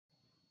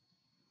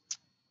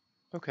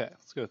Okay,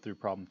 let's go through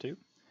problem 2.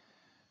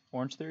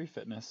 Orange Theory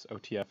Fitness,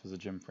 OTF, is a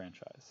gym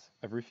franchise.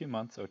 Every few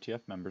months,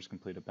 OTF members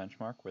complete a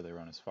benchmark where they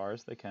run as far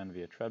as they can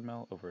via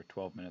treadmill over a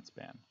 12-minute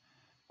span.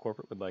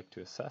 Corporate would like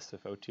to assess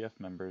if OTF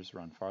members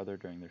run farther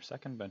during their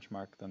second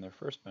benchmark than their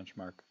first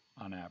benchmark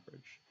on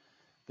average.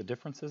 The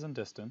differences in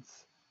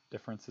distance,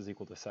 difference is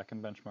equal to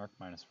second benchmark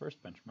minus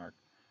first benchmark,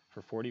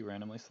 for 40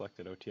 randomly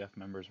selected OTF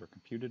members were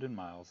computed in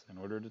miles in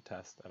order to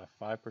test at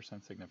a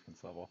 5%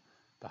 significance level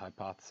the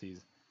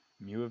hypotheses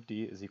mu of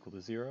d is equal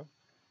to 0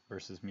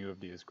 versus mu of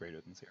d is greater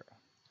than 0.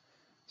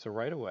 So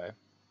right away,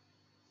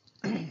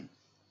 when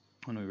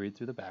we read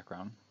through the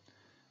background,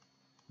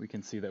 we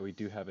can see that we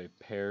do have a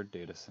paired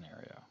data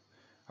scenario.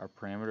 Our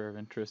parameter of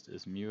interest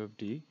is mu of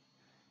d,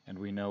 and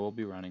we know we'll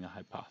be running a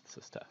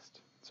hypothesis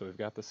test. So we've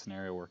got the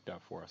scenario worked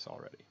out for us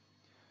already.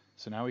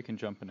 So now we can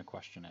jump into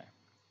question A.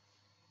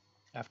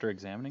 After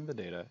examining the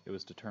data, it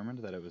was determined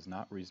that it was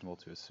not reasonable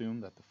to assume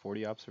that the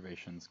 40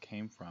 observations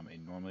came from a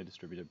normally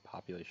distributed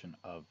population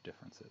of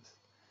differences.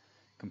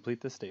 Complete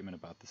this statement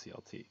about the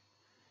CLT.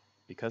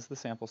 Because the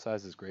sample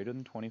size is greater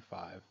than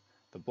 25,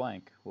 the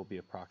blank will be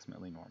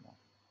approximately normal.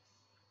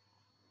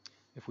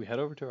 If we head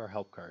over to our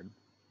help card,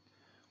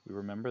 we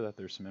remember that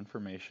there's some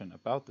information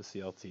about the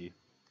CLT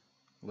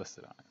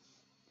listed on it.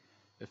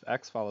 If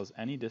x follows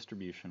any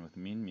distribution with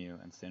mean mu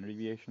and standard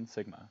deviation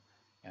sigma,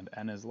 and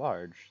n is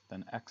large,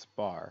 then x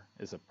bar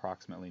is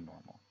approximately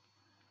normal.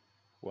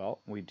 Well,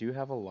 we do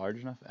have a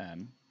large enough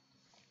n.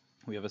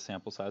 We have a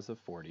sample size of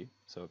 40,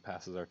 so it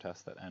passes our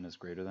test that n is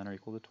greater than or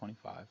equal to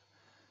 25.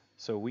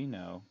 So we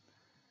know,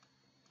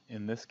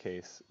 in this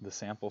case, the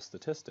sample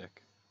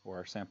statistic, or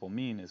our sample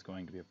mean, is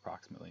going to be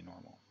approximately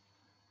normal.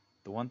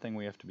 The one thing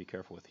we have to be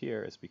careful with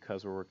here is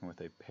because we're working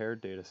with a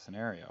paired data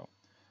scenario,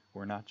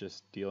 we're not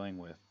just dealing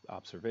with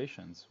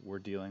observations, we're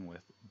dealing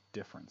with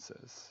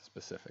differences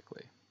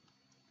specifically.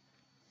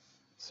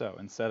 So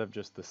instead of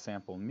just the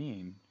sample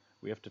mean,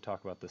 we have to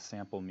talk about the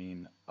sample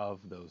mean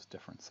of those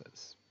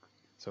differences.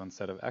 So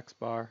instead of x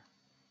bar,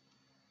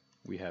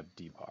 we have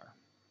d bar.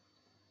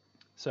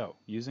 So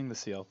using the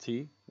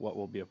CLT, what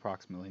will be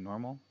approximately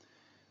normal?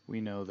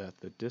 We know that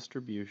the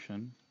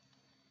distribution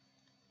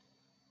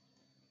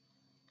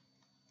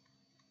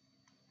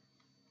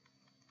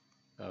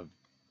of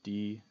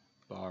d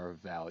bar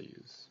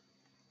values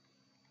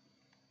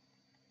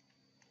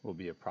will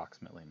be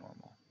approximately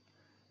normal.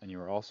 And you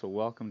are also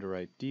welcome to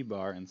write d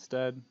bar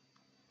instead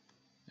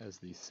as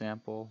the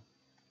sample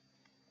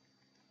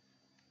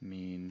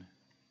mean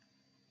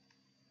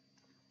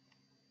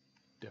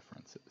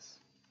differences.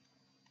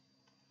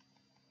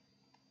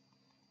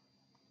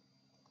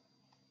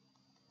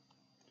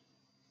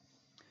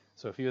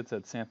 So if you had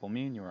said sample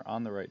mean, you were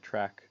on the right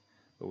track,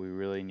 but we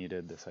really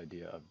needed this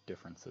idea of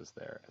differences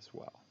there as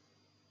well.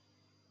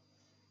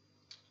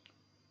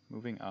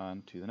 Moving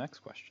on to the next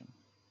question.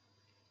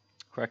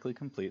 Correctly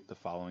complete the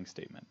following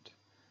statement.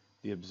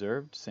 The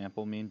observed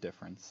sample mean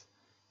difference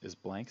is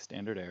blank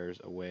standard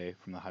errors away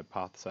from the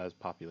hypothesized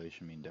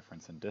population mean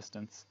difference in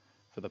distance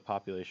for the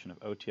population of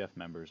OTF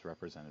members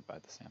represented by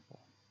the sample.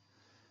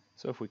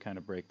 So if we kind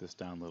of break this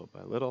down little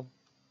by little,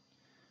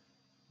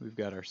 we've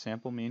got our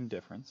sample mean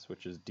difference,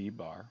 which is d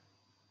bar.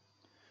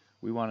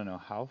 We want to know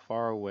how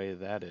far away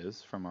that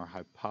is from our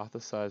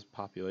hypothesized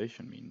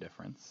population mean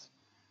difference,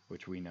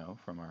 which we know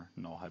from our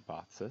null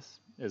hypothesis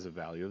is a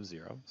value of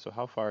 0. So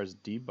how far is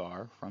d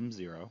bar from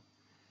 0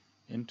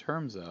 in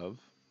terms of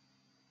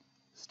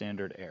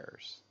standard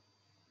errors?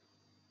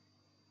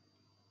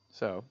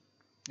 So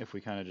if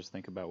we kind of just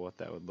think about what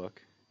that would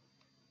look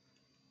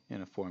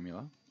in a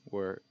formula,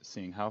 we're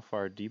seeing how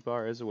far d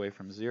bar is away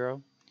from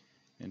 0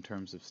 in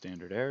terms of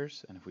standard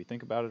errors, and if we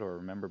think about it or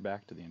remember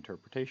back to the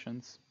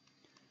interpretations,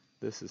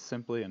 this is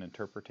simply an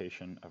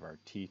interpretation of our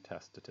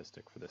t-test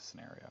statistic for this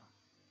scenario.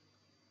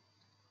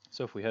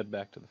 So if we head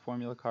back to the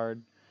formula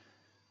card,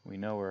 we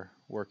know we're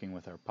working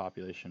with our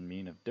population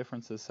mean of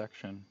differences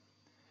section.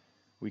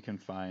 We can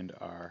find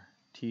our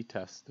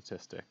t-test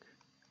statistic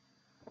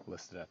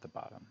listed at the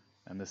bottom.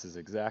 And this is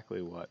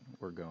exactly what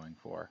we're going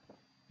for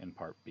in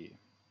part B.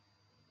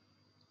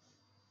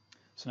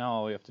 So now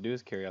all we have to do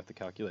is carry out the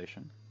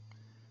calculation.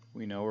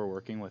 We know we're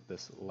working with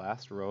this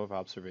last row of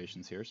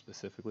observations here,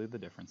 specifically the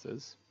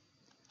differences.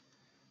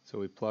 So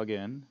we plug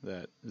in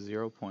that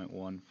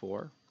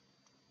 0.14.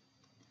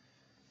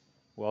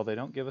 Well, they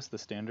don't give us the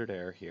standard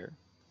error here,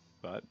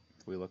 but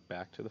if we look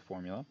back to the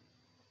formula,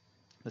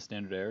 the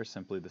standard error is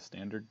simply the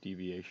standard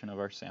deviation of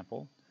our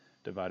sample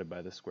divided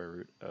by the square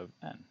root of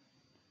n.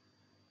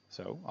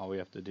 So all we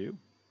have to do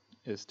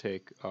is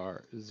take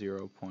our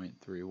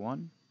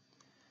 0.31,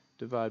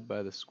 divide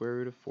by the square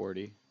root of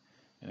 40,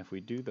 and if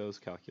we do those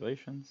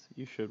calculations,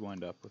 you should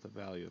wind up with a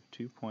value of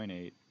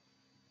 2.8563.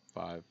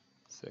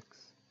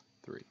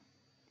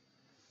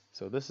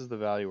 So this is the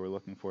value we're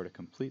looking for to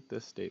complete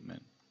this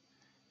statement,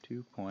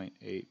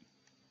 2.86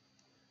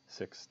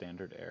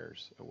 standard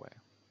errors away.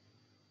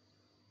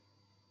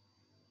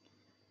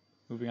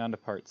 Moving on to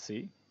part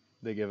C,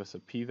 they give us a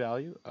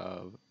p-value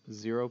of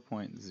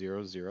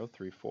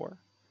 0.0034,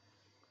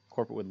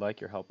 Corporate would like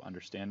your help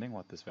understanding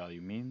what this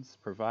value means.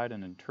 Provide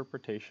an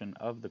interpretation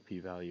of the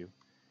p-value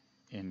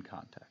in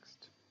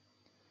context.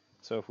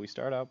 So if we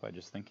start out by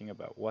just thinking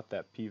about what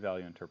that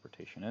p-value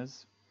interpretation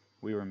is,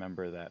 we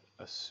remember that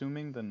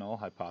assuming the null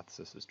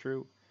hypothesis is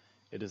true,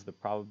 it is the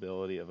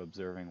probability of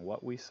observing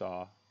what we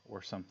saw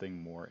or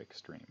something more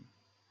extreme.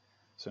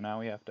 So now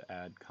we have to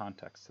add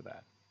context to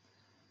that.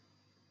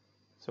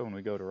 So when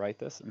we go to write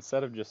this,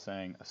 instead of just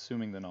saying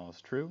assuming the null is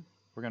true,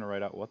 we're going to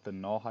write out what the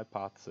null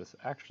hypothesis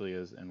actually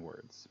is in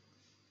words.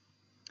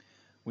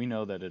 We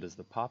know that it is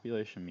the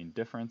population mean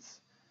difference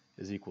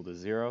is equal to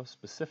 0,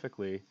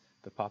 specifically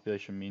the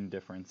population mean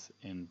difference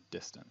in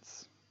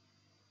distance.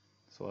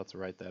 So let's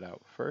write that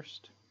out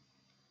first.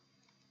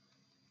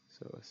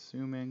 So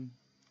assuming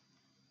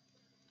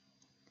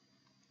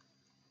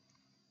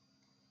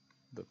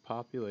the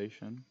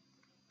population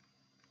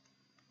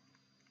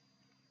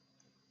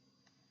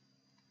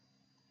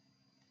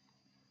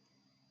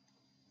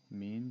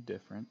mean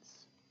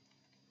difference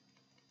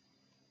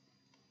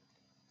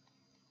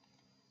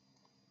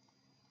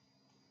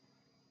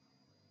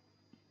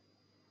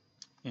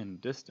in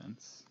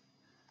distance,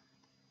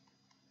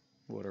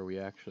 what are we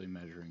actually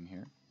measuring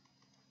here?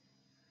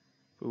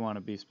 If we want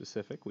to be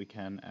specific, we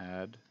can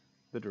add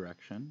the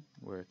direction,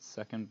 where it's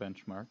second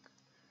benchmark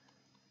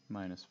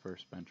minus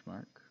first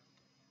benchmark.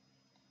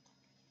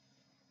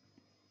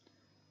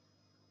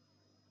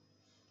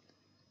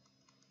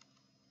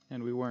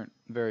 And we weren't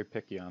very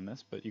picky on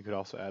this, but you could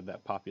also add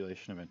that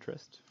population of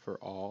interest for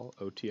all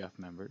OTF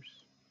members.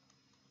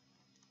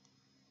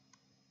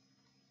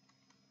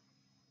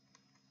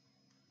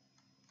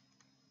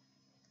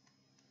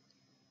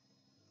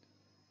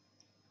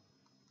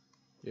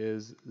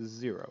 Is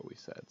 0, we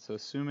said. So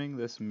assuming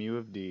this mu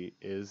of d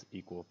is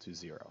equal to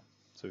 0.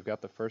 So we've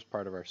got the first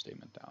part of our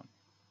statement down.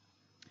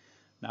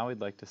 Now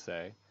we'd like to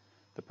say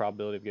the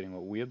probability of getting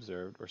what we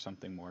observed or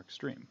something more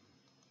extreme.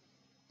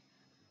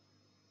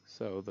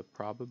 So the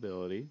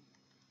probability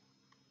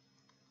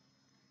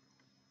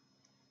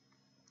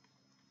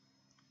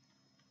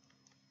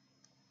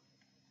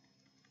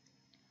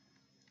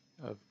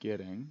of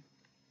getting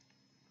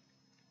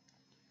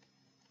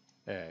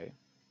A,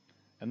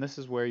 and this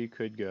is where you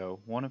could go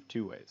one of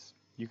two ways.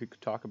 You could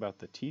talk about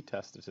the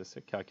t-test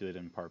statistic calculated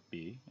in part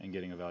B and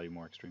getting a value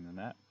more extreme than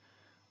that,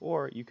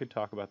 or you could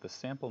talk about the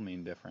sample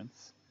mean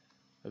difference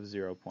of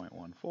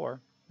 0.14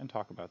 and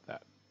talk about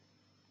that.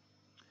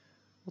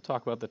 We'll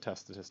talk about the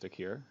test statistic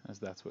here, as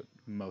that's what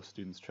most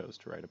students chose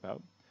to write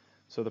about.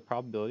 So the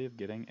probability of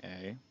getting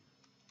A,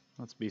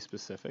 let's be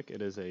specific,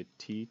 it is a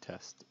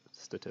t-test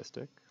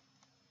statistic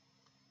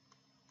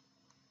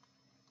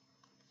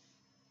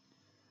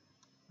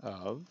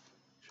of,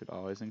 should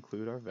always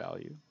include our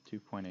value,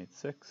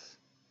 2.86.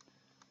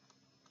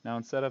 Now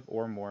instead of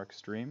or more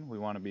extreme, we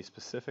want to be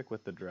specific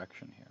with the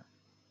direction here.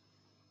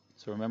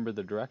 So remember,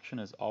 the direction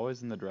is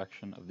always in the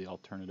direction of the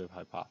alternative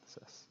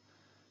hypothesis.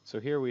 So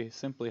here we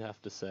simply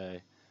have to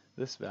say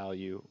this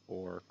value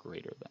or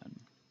greater than.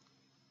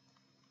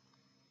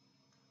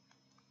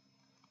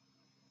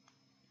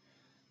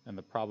 And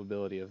the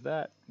probability of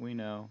that, we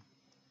know,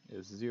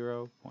 is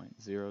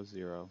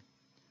 0.0034.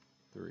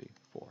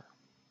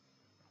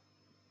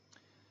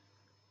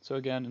 So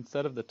again,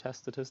 instead of the test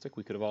statistic,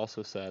 we could have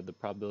also said the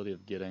probability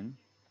of getting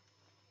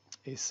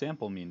a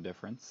sample mean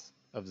difference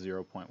of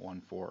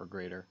 0.14 or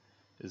greater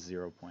is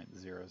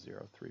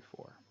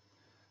 0.0034.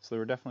 So there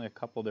were definitely a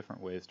couple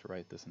different ways to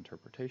write this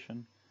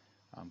interpretation,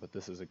 but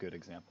this is a good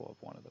example of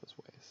one of those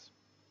ways.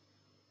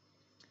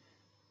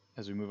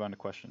 As we move on to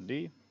question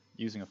D,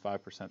 using a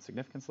 5%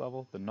 significance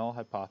level, the null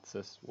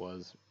hypothesis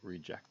was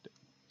rejected.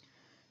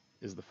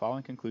 Is the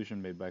following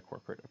conclusion made by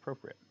corporate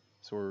appropriate?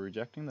 So we're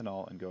rejecting the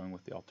null and going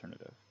with the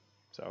alternative.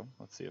 So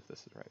let's see if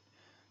this is right.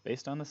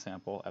 Based on the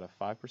sample at a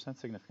 5%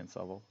 significance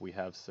level, we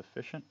have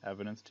sufficient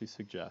evidence to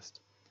suggest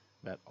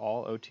that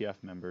all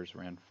OTF members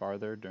ran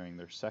farther during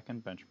their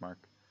second benchmark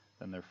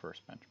than their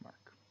first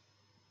benchmark.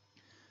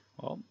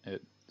 Well,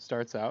 it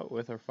starts out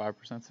with our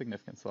 5%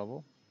 significance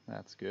level.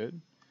 That's good.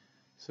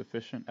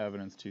 Sufficient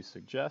evidence to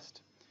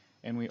suggest,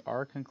 and we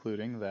are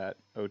concluding that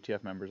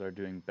OTF members are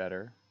doing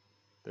better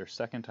their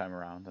second time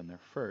around than their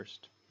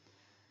first.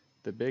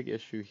 The big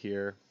issue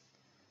here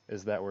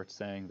is that we're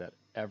saying that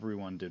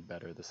everyone did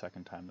better the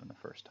second time than the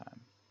first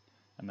time,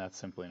 and that's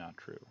simply not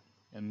true.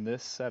 In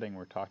this setting,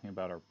 we're talking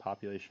about our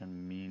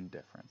population mean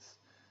difference.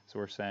 So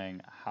we're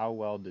saying how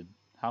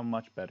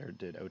much better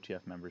did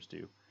OTF members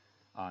do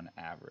on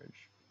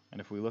average. And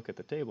if we look at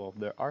the table,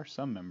 there are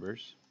some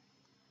members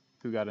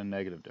who got a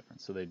negative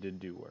difference, so they did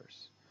do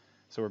worse.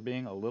 So we're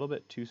being a little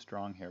bit too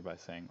strong here by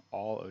saying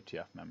all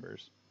OTF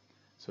members.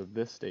 So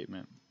this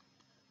statement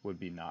would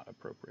be not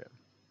appropriate.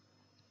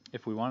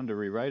 If we wanted to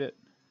rewrite it,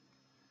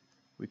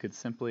 we could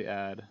simply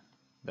add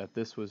that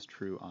this was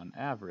true on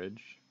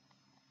average,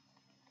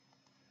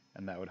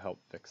 and that would help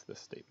fix this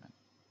statement.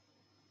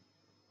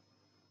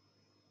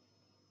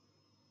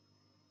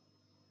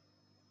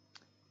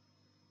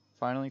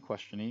 Finally,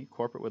 question E,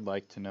 corporate would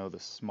like to know the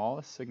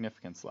smallest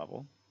significance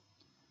level,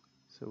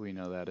 so we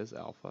know that is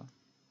alpha,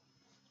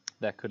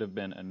 that could have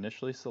been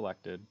initially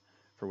selected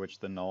for which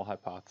the null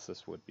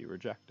hypothesis would be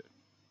rejected?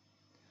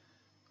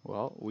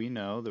 Well, we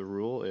know the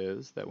rule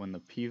is that when the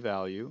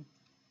p-value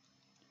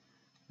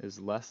is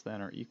less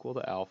than or equal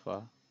to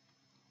alpha,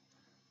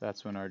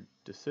 that's when our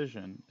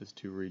decision is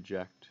to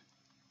reject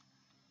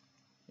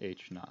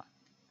H0.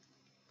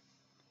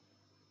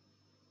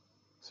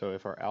 So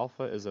if our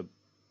alpha is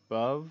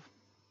above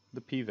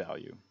the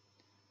p-value,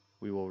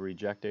 we will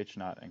reject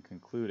H0 and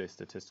conclude a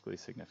statistically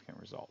significant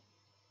result.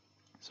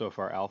 So if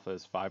our alpha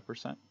is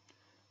 5%,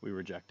 we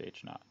reject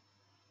H0.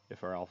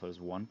 If our alpha is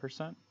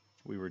 1%,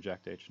 we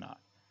reject H0.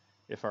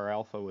 If our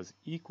alpha was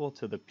equal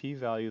to the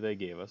p-value they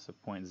gave us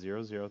of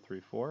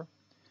 0.0034,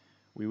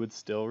 we would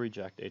still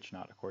reject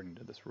H0 according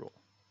to this rule.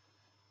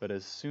 But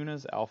as soon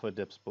as alpha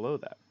dips below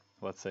that,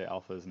 let's say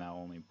alpha is now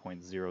only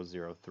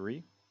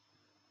 0.003,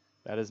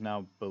 that is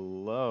now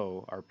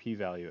below our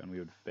p-value and we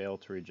would fail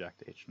to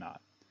reject H0.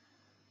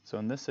 So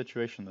in this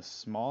situation, the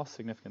smallest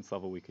significance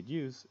level we could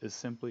use is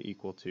simply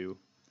equal to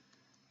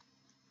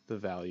the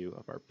value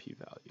of our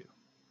p-value.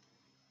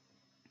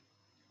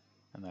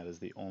 And that is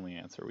the only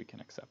answer we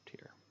can accept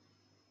here.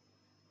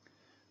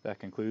 That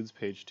concludes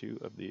page 2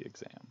 of the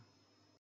exam.